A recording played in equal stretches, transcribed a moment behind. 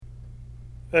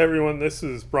Hey everyone, this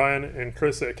is Brian and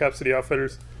Chris at Cap City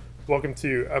Outfitters. Welcome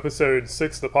to episode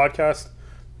 6 of the podcast.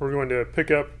 We're going to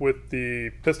pick up with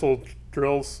the pistol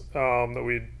drills that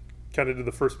we kind of did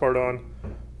the first part on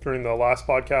during the last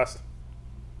podcast.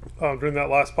 During that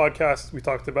last podcast, we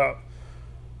talked about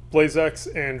BlazeX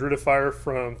and Druidifire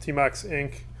from T-Max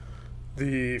Inc.,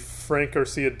 the Frank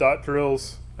Garcia dot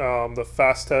drills, the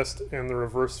fast test and the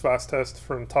reverse fast test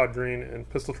from Todd Green and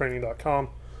pistoltraining.com.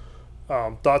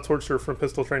 Dot Torture from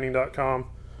pistoltraining.com,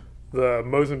 the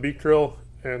Mozambique drill,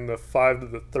 and the 5 to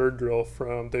the 3rd drill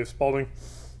from Dave Spalding.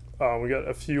 We got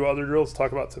a few other drills to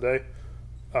talk about today.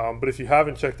 But if you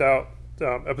haven't checked out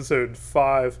episode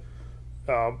 5,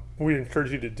 we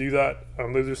encourage you to do that.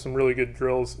 Those are some really good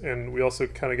drills, and we also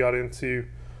kind of got into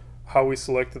how we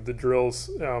selected the drills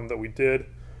that we did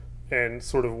and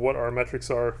sort of what our metrics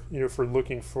are, for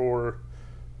looking for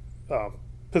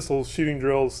pistol shooting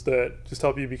drills that just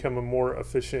help you become a more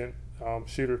efficient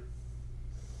shooter.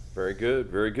 Very good,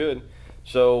 very good.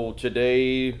 So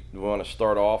today we want to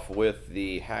start off with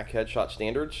the hack headshot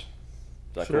standards. Is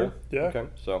that Sure, cool? yeah. Okay,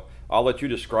 so I'll let you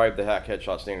describe the hack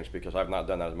headshot standards because I've not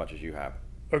done that as much as you have.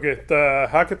 Okay, the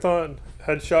Hackathon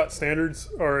headshot standards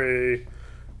are a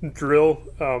drill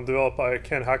developed by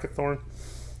Ken Hackathorn.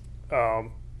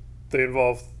 They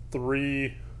involve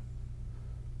 3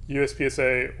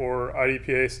 USPSA or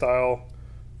IDPA style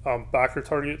backer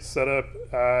targets set up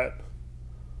at, I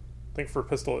think for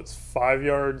pistol it's 5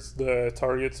 yards. The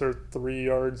targets are 3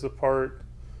 yards apart.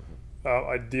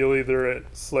 Ideally they're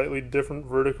at slightly different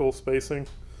vertical spacing.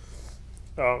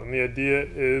 And the idea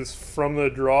is from the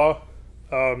draw,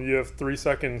 you have 3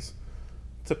 seconds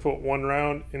to put 1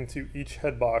 round into each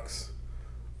head box.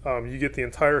 You get the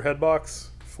entire head box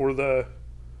for the,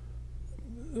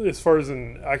 as far as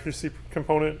an accuracy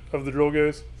component of the drill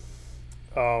goes.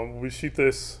 We shoot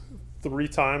this 3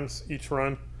 times each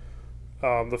run.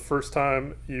 The first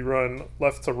time you run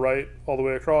left to right all the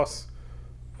way across.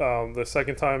 The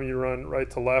second time you run right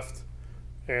to left.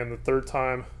 And the third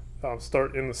time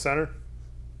start in the center.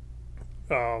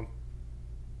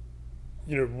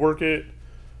 Work it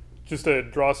just a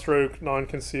draw stroke,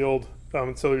 non-concealed,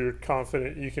 until you're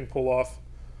confident you can pull off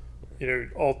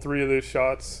all 3 of those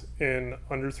shots in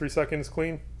under 3 seconds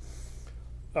clean.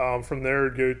 From there,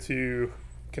 go to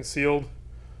concealed,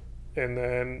 and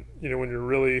then when you're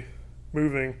really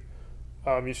moving,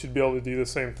 you should be able to do the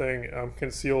same thing.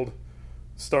 Concealed,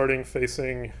 starting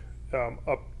facing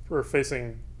up or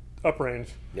facing uprange.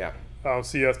 Yeah.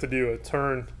 So you have to do a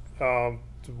turn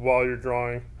while you're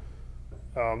drawing.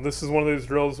 This is one of those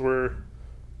drills where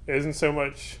it isn't so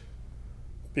much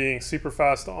being super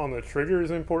fast on the trigger is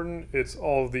important. It's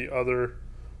all of the other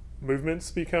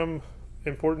movements become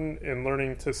important, and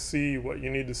learning to see what you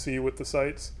need to see with the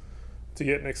sights to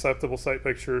get an acceptable sight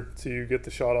picture to get the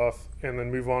shot off and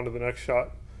then move on to the next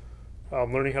shot.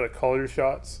 Learning how to call your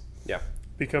shots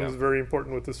becomes very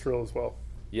important with this drill as well.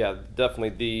 Yeah,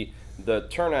 definitely. The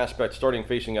turn aspect, starting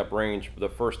facing up range, the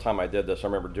first time I did this, I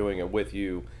remember doing it with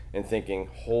you and thinking,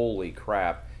 holy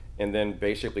crap, and then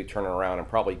basically turning around and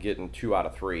probably getting 2 out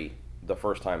of 3 the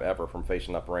first time ever from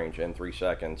facing up range in 3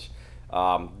 seconds.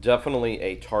 Definitely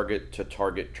a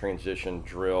target-to-target transition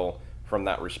drill from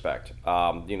that respect.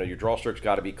 Your draw stroke's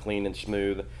got to be clean and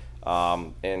smooth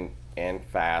and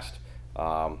fast.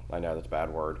 I know that's a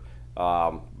bad word.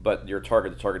 But your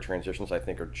target-to-target transitions, I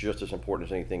think, are just as important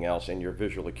as anything else, and your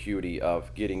visual acuity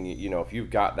of getting, if you've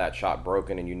got that shot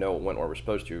broken and it went where it was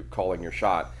supposed to, calling your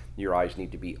shot, your eyes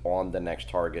need to be on the next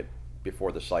target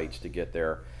before the sights to get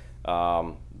there.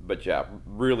 But yeah,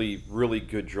 really, really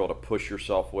good drill to push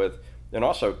yourself with, and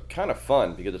also kind of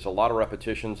fun because it's a lot of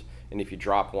repetitions, and if you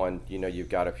drop one, you've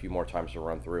got a few more times to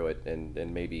run through it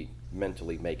and maybe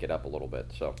mentally make it up a little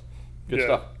bit. So good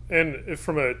stuff. And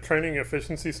from a training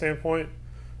efficiency standpoint,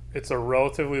 it's a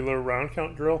relatively low round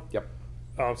count drill. Yep.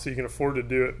 So you can afford to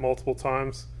do it multiple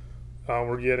times.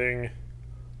 We're getting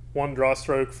 1 draw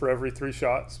stroke for every 3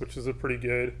 shots, which is a pretty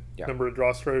good number of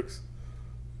draw strokes.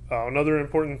 Another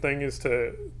important thing is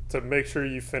to make sure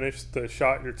you finish the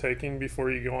shot you're taking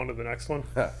before you go on to the next one.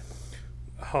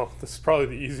 This is probably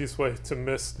the easiest way to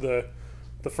miss the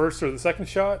first or the second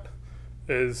shot,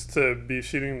 is to be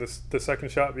shooting the second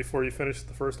shot before you finish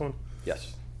the first one.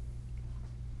 Yes.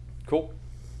 Cool.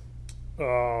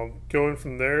 Going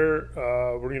from there,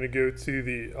 we're going to go to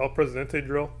the El Presidente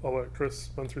drill. I'll let Chris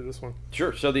run through this one.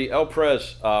 Sure. So the El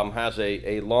Pres has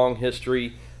a long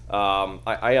history.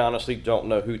 I honestly don't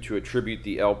know who to attribute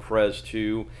the El Pres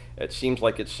to. It seems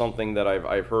like it's something that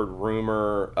I've heard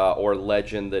rumor or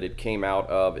legend that it came out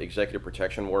of executive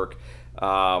protection work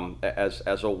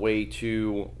as a way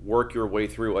to work your way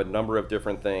through a number of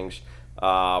different things.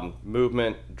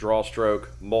 movement, draw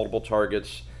stroke, multiple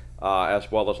targets,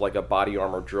 as well as like a body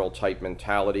armor drill type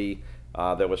mentality.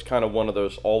 That was kind of one of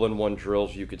those all-in-one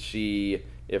drills. You could see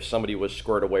if somebody was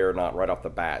squared away or not right off the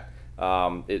bat.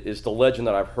 It is the legend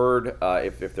that I've heard.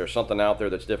 If there's something out there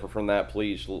that's different from that,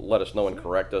 please let us know and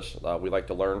correct us. We like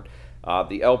to learn.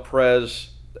 The El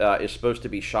Pres is supposed to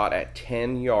be shot at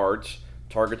 10 yards.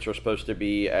 Targets are supposed to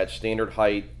be at standard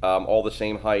height, all the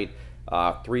same height,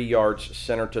 3 yards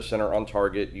center to center on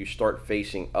target. You start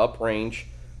facing uprange,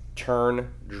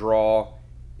 turn, draw,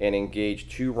 and engage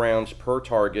 2 rounds per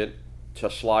target to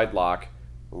slide lock,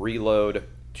 reload,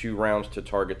 2 rounds to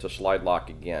target to slide lock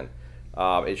again.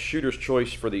 It's shooter's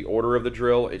choice for the order of the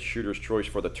drill. It's shooter's choice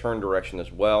for the turn direction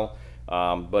as well.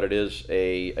 But it is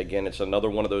it's another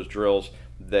one of those drills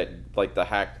that, like the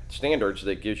hack standards,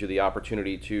 that gives you the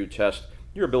opportunity to test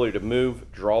your ability to move,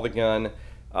 draw the gun,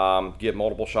 get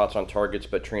multiple shots on targets,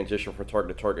 but transition from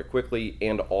target to target quickly,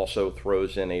 and also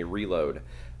throws in a reload.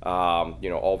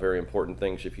 All very important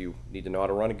things if you need to know how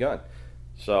to run a gun.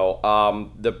 So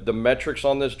the metrics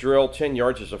on this drill, 10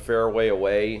 yards is a fair way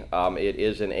away. It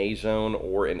is an A zone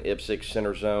or an IPSC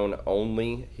center zone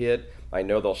only hit. I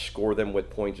know they'll score them with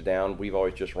points down. We've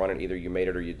always just run it either you made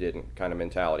it or you didn't kind of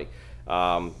mentality.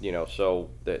 So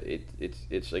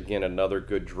it's again another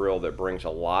good drill that brings a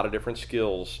lot of different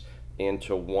skills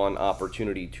into one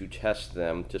opportunity to test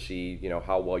them to see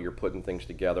how well you're putting things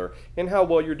together and how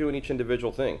well you're doing each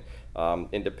individual thing,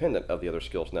 independent of the other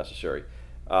skills necessary.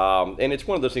 And it's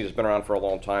one of those things that's been around for a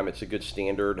long time. It's a good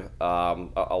standard.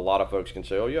 A lot of folks can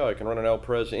say, oh yeah, I can run an El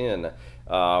Pres in.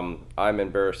 I'm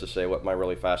embarrassed to say what my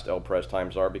really fast El Pres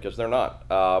times are because they're not.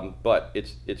 But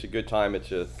it's a good time.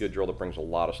 It's a good drill that brings a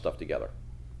lot of stuff together.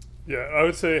 Yeah, I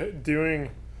would say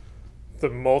doing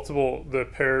the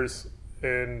pairs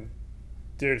and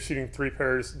shooting 3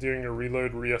 pairs, doing a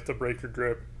reload where you have to break your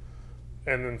grip,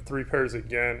 and then 3 pairs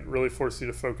again really force you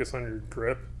to focus on your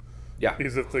grip. Yeah.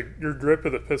 Because if your grip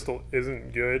of the pistol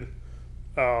isn't good,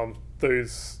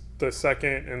 the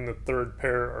second and the third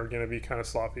pair are going to be kind of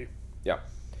sloppy. Yeah.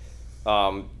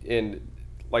 And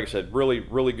like I said, really,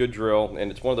 really good drill.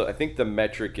 And it's I think the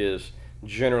metric is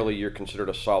generally you're considered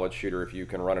a solid shooter if you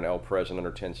can run an El Pres in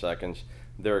under 10 seconds.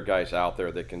 There are guys out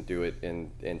there that can do it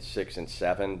in 6 and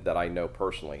 7 that I know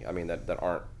personally. I mean, that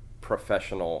aren't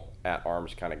professional at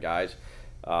arms kind of guys,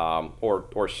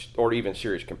 or even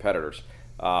serious competitors.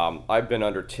 I've been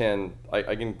under 10.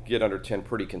 I can get under 10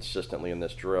 pretty consistently in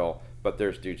this drill, but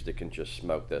there's dudes that can just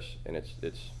smoke this, and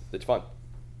it's fun.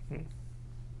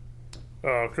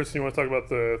 Kristen, you want to talk about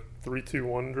the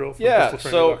 3-2-1 drill from pistoltraining.com?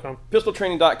 So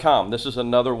pistoltraining.com. This is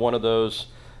another one of those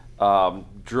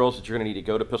drills that you're going to need to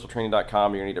go to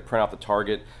pistoltraining.com. You're going to need to print out the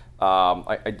target.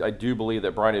 I do believe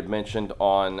that Brian had mentioned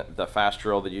on the fast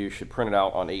drill that you should print it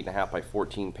out on 8.5 by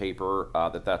 14 paper,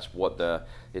 that's what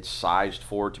it's sized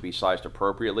for, to be sized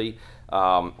appropriately.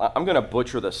 I'm going to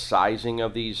butcher the sizing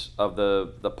of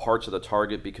the parts of the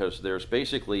target because there's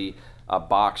basically a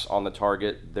box on the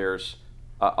target. There's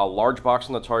a large box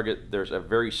on the target. There's a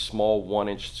very small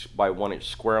 1-inch by 1-inch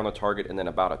square on the target, and then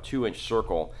about a 2-inch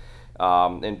circle.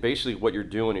 And basically what you're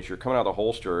doing is you're coming out of the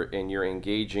holster and you're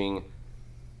engaging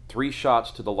 3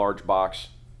 shots to the large box,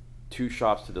 2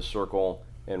 shots to the circle,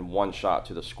 and 1 shot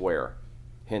to the square.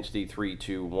 Hence the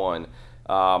 3-2-1.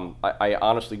 I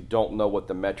honestly don't know what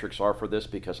the metrics are for this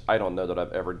because I don't know that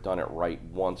I've ever done it right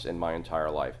once in my entire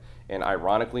life. And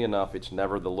ironically enough, it's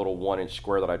never the little 1-inch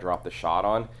square that I drop the shot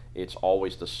on. It's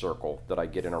always the circle that I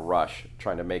get in a rush,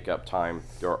 trying to make up time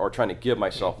or trying to give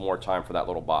myself more time for that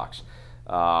little box.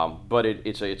 But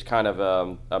it's kind of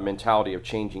a mentality of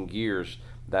changing gears,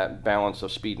 that balance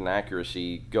of speed and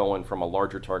accuracy, going from a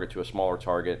larger target to a smaller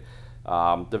target.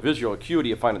 The visual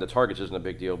acuity of finding the targets isn't a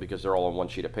big deal because they're all on one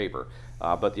sheet of paper.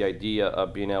 But the idea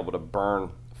of being able to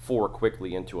burn 4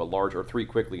 quickly into a large, or 3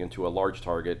 quickly into a large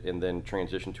target, and then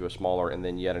transition to a smaller, and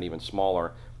then yet an even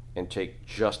smaller, and take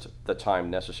just the time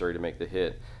necessary to make the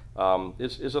hit,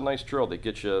 is a nice drill that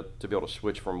gets you to be able to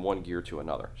switch from one gear to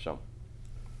another. So.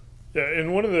 Yeah,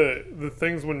 and one of the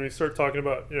things when we start talking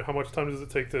about how much time does it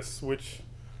take to switch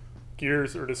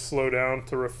gears or to slow down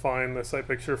to refine the sight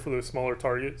picture for those smaller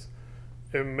targets,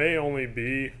 it may only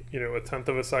be 1/10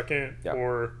 of a second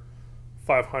or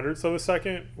 5/100ths of a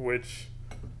second, which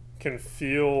can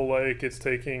feel like it's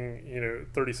taking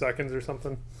 30 seconds or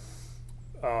something.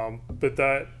 But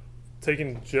that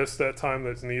taking just that time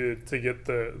that's needed to get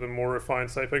the more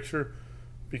refined sight picture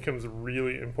becomes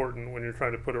really important when you're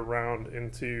trying to put a round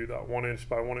into that 1-inch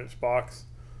by 1-inch box.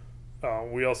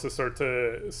 We also start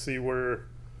to see where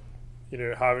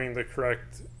having the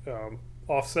correct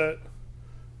offset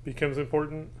becomes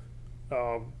important.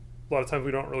 a lot of times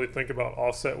we don't really think about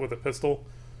offset with a pistol.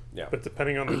 Yeah. But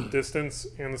depending on the distance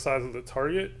and the size of the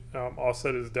target,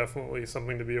 offset is definitely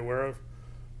something to be aware of.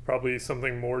 Probably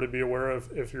something more to be aware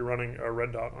of if you're running a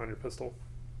red dot on your pistol.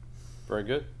 Very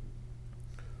good.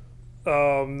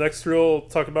 Next drill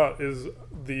talk about is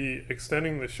the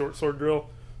extending the short sword drill.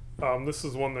 This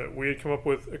is one that we had come up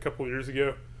with a couple years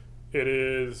ago. It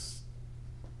is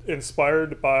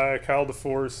inspired by Kyle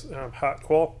DeFore's Hat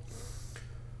Qual.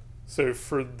 So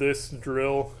for this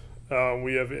drill,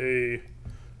 we have a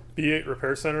B8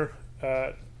 repair center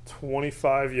at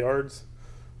 25 yards.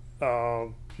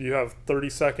 You have 30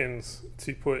 seconds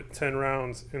to put 10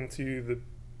 rounds into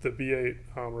the B8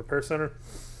 repair center.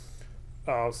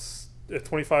 At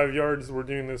 25 yards, we're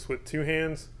doing this with two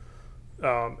hands.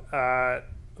 At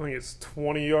I think it's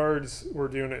 20 yards, we're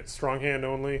doing it strong hand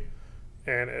only.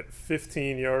 And at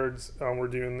 15 yards, we're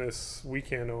doing this weak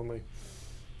hand only.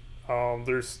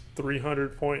 There's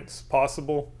 300 points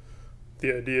possible.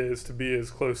 The idea is to be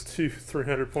as close to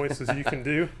 300 points as you can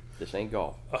do. This ain't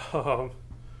golf.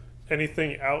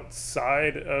 Anything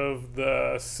outside of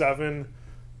the 7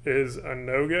 is a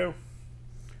no-go.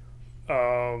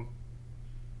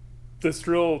 This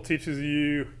drill teaches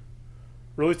you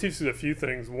a few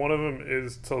things. One of them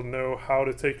is to know how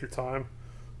to take your time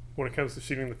when it comes to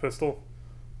shooting the pistol.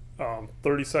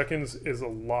 30 seconds is a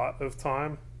lot of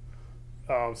time.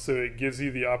 So it gives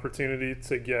you the opportunity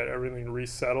to get everything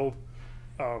resettled,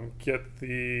 get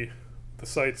the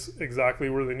sights exactly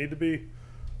where they need to be,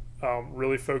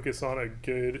 really focus on a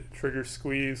good trigger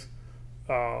squeeze,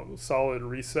 solid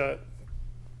reset.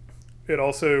 It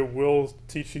also will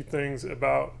teach you things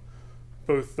about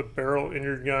both the barrel in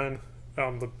your gun,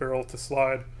 the barrel to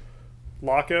slide,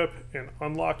 lockup and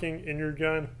unlocking in your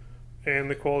gun, and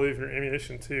the quality of your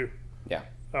ammunition too. Yeah.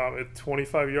 At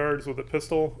 25 yards with a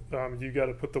pistol, you got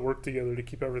to put the work together to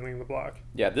keep everything in the black.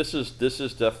 Yeah, this is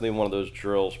definitely one of those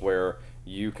drills where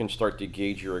you can start to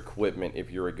gauge your equipment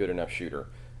if you're a good enough shooter.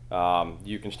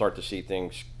 You can start to see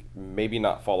things maybe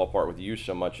not fall apart with you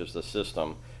so much as the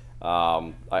system.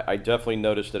 I definitely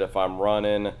noticed that if I'm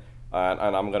running,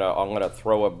 and I'm gonna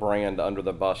throw a brand under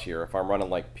the bus here. If I'm running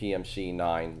like PMC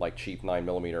 9, like cheap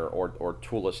 9mm, or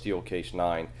Tula Steel Case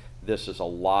 9, this is a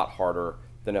lot harder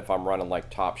than if I'm running like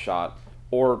Top Shot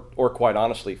or quite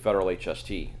honestly Federal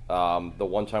HST. The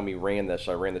one time we ran this,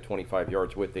 I ran the 25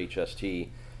 yards with HST,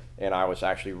 and I was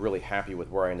actually really happy with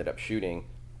where I ended up shooting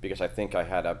because I think I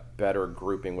had a better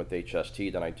grouping with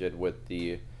HST than I did with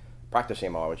the practice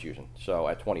ammo I was using. So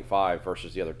at 25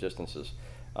 versus the other distances.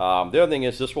 The other thing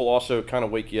is this will also kind of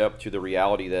wake you up to the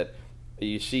reality that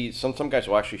you see some guys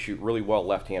will actually shoot really well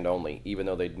left hand only, even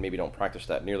though they maybe don't practice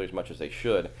that nearly as much as they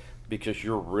should, because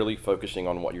you're really focusing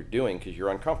on what you're doing because you're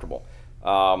uncomfortable.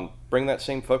 Bring that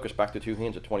same focus back to two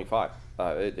hands at 25.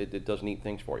 It does neat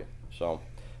things for you. So,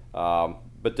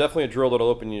 but definitely a drill that'll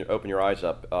open your eyes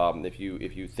up. If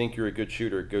you think you're a good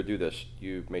shooter, go do this.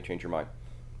 You may change your mind.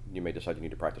 You may decide you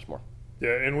need to practice more.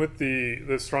 Yeah, and with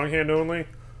the strong hand only,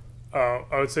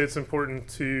 I would say it's important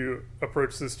to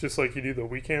approach this just like you do the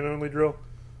weak hand only drill.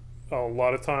 A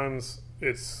lot of times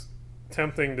it's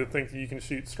tempting to think that you can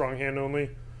shoot strong hand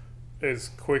only as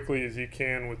quickly as you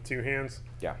can with two hands.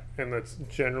 Yeah. And that's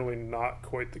generally not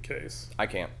quite the case. I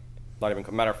can't. Not even.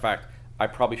 Matter of fact, I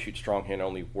probably shoot strong hand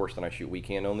only worse than I shoot weak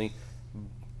hand only.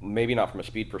 Maybe not from a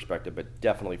speed perspective, but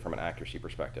definitely from an accuracy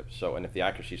perspective. So, and if the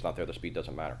accuracy's not there, the speed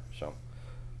doesn't matter. So,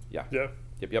 yeah. Yeah.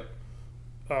 Yep.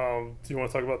 Do you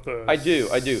want to talk about the I do.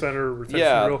 center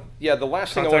retention drill? Yeah, the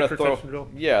last thing I want to throw. Drill?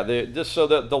 Yeah,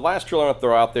 the last drill I want to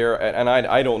throw out there, and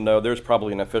I don't know. There's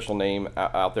probably an official name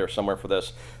out there somewhere for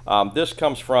this. This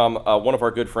comes from one of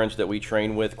our good friends that we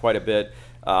train with quite a bit,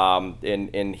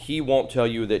 and he won't tell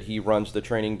you that he runs the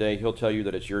training day. He'll tell you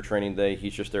that it's your training day.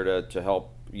 He's just there to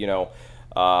help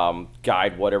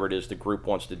guide whatever it is the group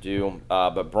wants to do.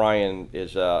 But Brian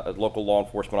is a local law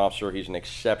enforcement officer. He's an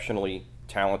exceptionally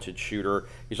talented shooter.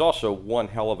 He's also one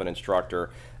hell of an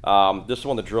instructor. This is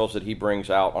one of the drills that he brings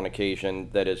out on occasion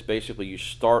that is basically you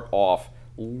start off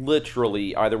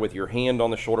literally either with your hand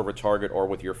on the shoulder of a target or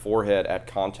with your forehead at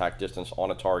contact distance on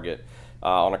a target,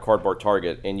 on a cardboard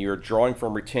target, and you're drawing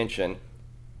from retention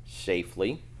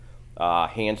safely,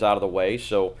 hands out of the way.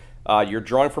 So you're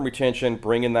drawing from retention,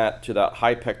 bringing that to that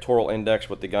high pectoral index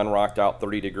with the gun rocked out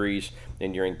 30 degrees,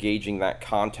 and you're engaging that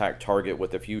contact target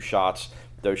with a few shots.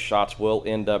 Those shots will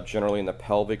end up generally in the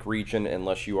pelvic region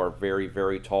unless you are very,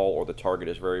 very tall or the target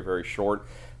is very, very short.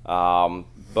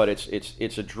 But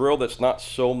it's a drill that's not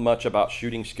so much about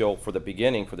shooting skill for the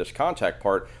beginning for this contact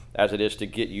part as it is to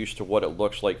get used to what it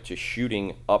looks like to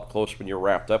shooting up close when you're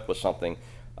wrapped up with something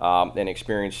and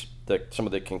experience some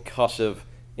of the concussive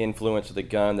influence of the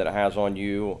gun that it has on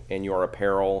you and your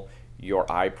apparel,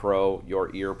 your eye pro,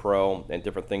 your ear pro, and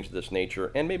different things of this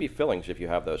nature, and maybe fillings if you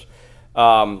have those.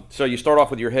 So you start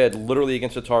off with your head literally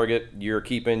against the target. You're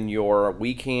keeping your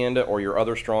weak hand or your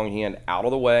other strong hand out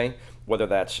of the way, whether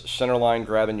that's center line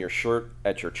grabbing your shirt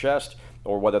at your chest,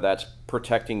 or whether that's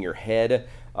protecting your head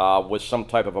with some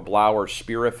type of a blow or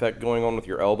spear effect going on with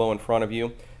your elbow in front of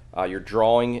you. You're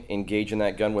drawing, engaging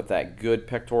that gun with that good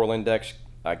pectoral index,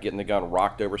 getting the gun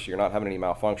rocked over so you're not having any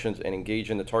malfunctions, and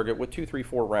engaging the target with 2, 3,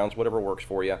 4 rounds, whatever works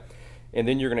for you. And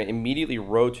then you're going to immediately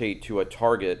rotate to a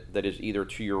target that is either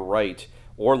to your right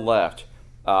or left,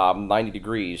 90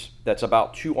 degrees, that's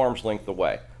about 2 arms length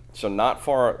away. So not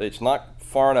far, it's not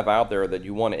far enough out there that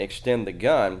you want to extend the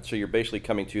gun, so you're basically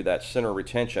coming to that center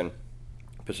retention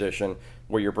position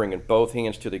where you're bringing both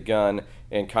hands to the gun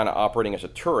and kind of operating as a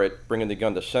turret, bringing the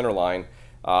gun to center line,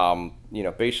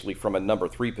 basically from a number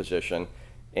 3 position,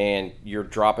 and you're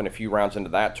dropping a few rounds into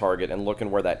that target and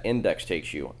looking where that index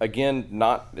takes you. Again,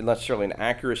 not necessarily an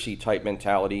accuracy type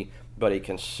mentality, but a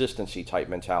consistency type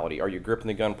mentality. Are you gripping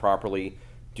the gun properly?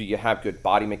 Do you have good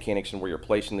body mechanics in where you're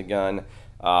placing the gun?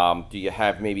 Do you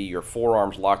have maybe your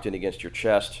forearms locked in against your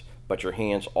chest, but your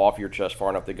hands off your chest far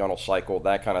enough the gun will cycle,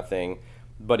 that kind of thing.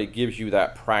 But it gives you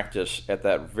that practice at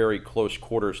that very close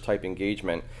quarters type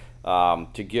engagement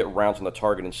to get rounds on the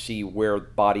target and see where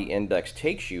body index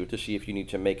takes you, to see if you need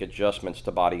to make adjustments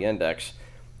to body index.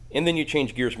 And then you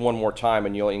change gears one more time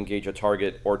and you'll engage a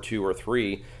target or 2 or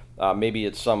 3. Maybe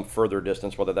it's some further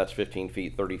distance, whether that's 15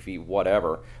 feet, 30 feet,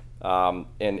 whatever, and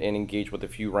engage with a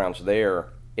few rounds there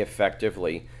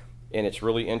effectively. And it's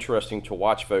really interesting to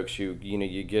watch folks who,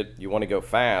 you want to go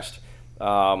fast.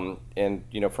 From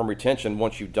retention,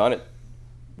 once you've done it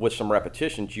with some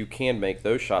repetitions, you can make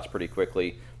those shots pretty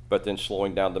quickly, but then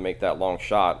slowing down to make that long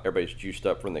shot, everybody's juiced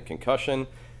up from the concussion,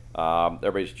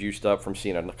 everybody's juiced up from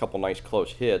seeing a couple nice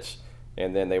close hits,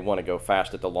 and then they want to go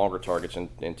fast at the longer targets and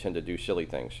tend to do silly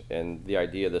things. And the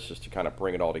idea of this is to kind of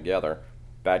bring it all together.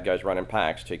 Bad guys run in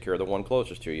packs, take care of the one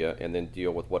closest to you, and then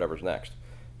deal with whatever's next.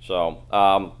 So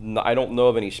I don't know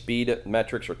of any speed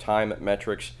metrics or time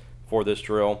metrics for this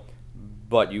drill,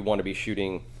 but you want to be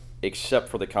shooting, except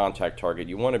for the contact target,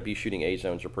 you want to be shooting A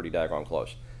zones or pretty daggone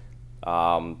close.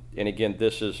 And again,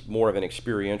 this is more of an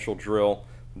experiential drill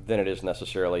than it is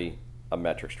necessarily a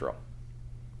metrics drill.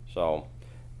 So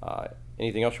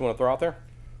anything else you want to throw out there?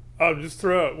 Just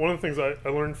throw out, one of the things I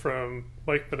learned from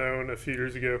Mike Bonone a few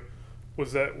years ago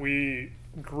was that we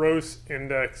gross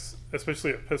index,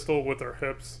 especially a pistol, with our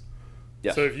hips.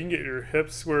 Yes. So if you can get your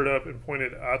hips squared up and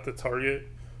pointed at the target,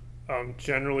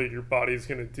 generally your body's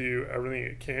going to do everything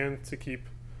it can to keep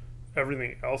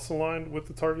everything else aligned with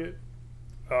the target.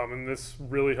 And this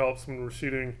really helps when we're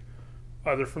shooting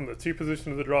either from the 2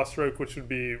 position of the draw stroke, which would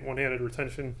be one-handed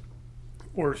retention,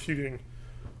 or shooting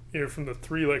from the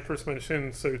 3 like Chris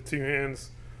mentioned, so 2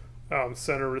 hands,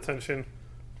 center retention,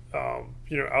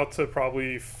 out to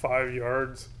probably 5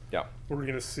 yards. Yeah. We're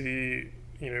going to see,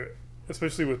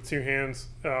 especially with 2 hands,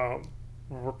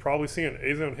 we're probably seeing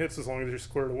A-zone hits as long as you're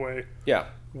squared away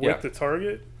with the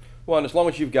target. Well, and as long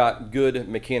as you've got good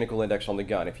mechanical index on the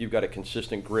gun, if you've got a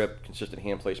consistent grip, consistent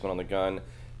hand placement on the gun,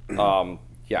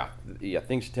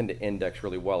 things tend to index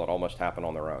really well and almost happen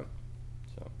on their own.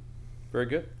 So, very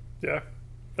good. Yeah.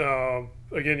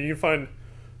 Again, you can find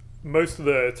most of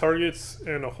the targets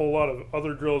and a whole lot of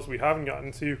other drills we haven't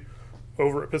gotten to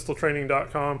over at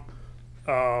pistoltraining.com.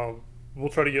 We'll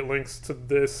try to get links to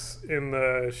this in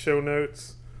the show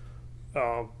notes.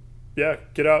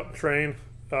 Get out and train.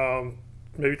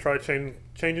 Maybe try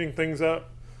changing things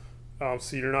up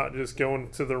so you're not just going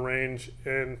to the range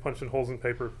and punching holes in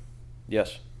paper.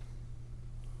 Yes.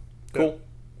 Cool.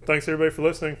 Thanks, everybody, for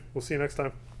listening. We'll see you next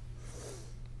time.